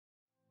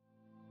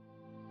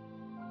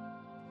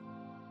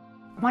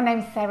My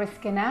name's Sarah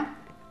Skinner,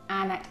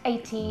 and at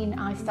 18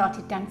 I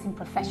started dancing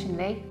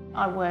professionally.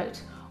 I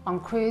worked on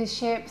cruise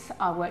ships,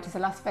 I worked as a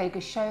Las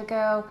Vegas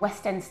showgirl,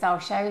 West End style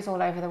shows all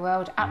over the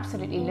world,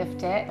 absolutely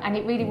loved it, and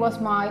it really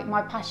was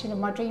my passion and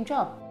my dream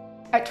job.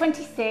 At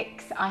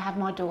 26 I had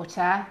my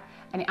daughter,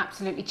 and it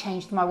absolutely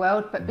changed my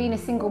world, but being a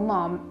single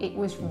mom, it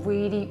was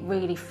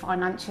really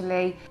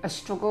financially a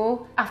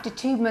struggle. After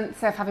 2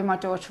 months of having my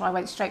daughter, I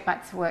went straight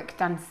back to work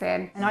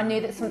dancing, and I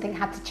knew that something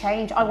had to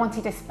change. I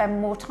wanted to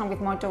spend more time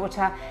with my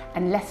daughter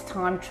and less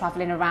time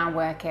travelling around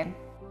working.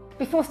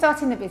 Before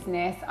starting the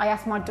business, I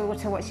asked my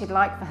daughter what she'd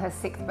like for her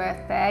 6th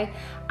birthday,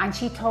 and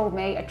she told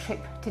me a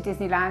trip to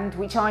Disneyland,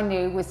 which I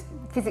knew was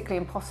physically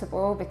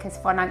impossible because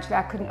financially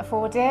I couldn't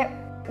afford it.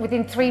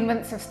 Within 3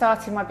 months of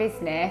starting my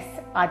business,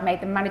 I'd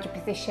made the manager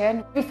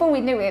position. Before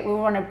we knew it, we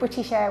were on a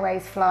British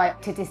Airways flight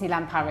to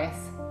Disneyland Paris.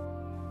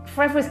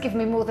 Forever has given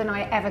me more than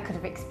I ever could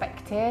have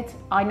expected.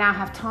 I now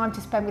have time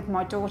to spend with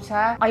my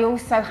daughter. I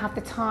also have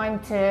the time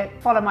to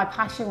follow my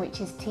passion, which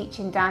is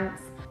teaching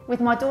dance. With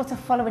my daughter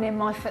following in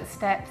my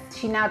footsteps,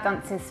 she now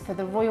dances for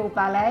the Royal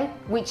Ballet,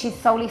 which is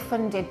solely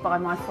funded by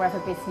my Forever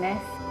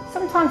business.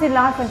 Sometimes in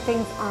life when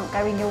things aren't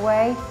going your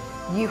way,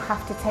 you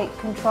have to take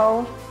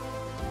control.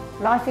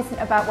 Life isn't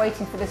about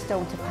waiting for the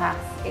storm to pass,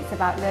 it's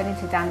about learning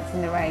to dance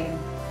in the rain.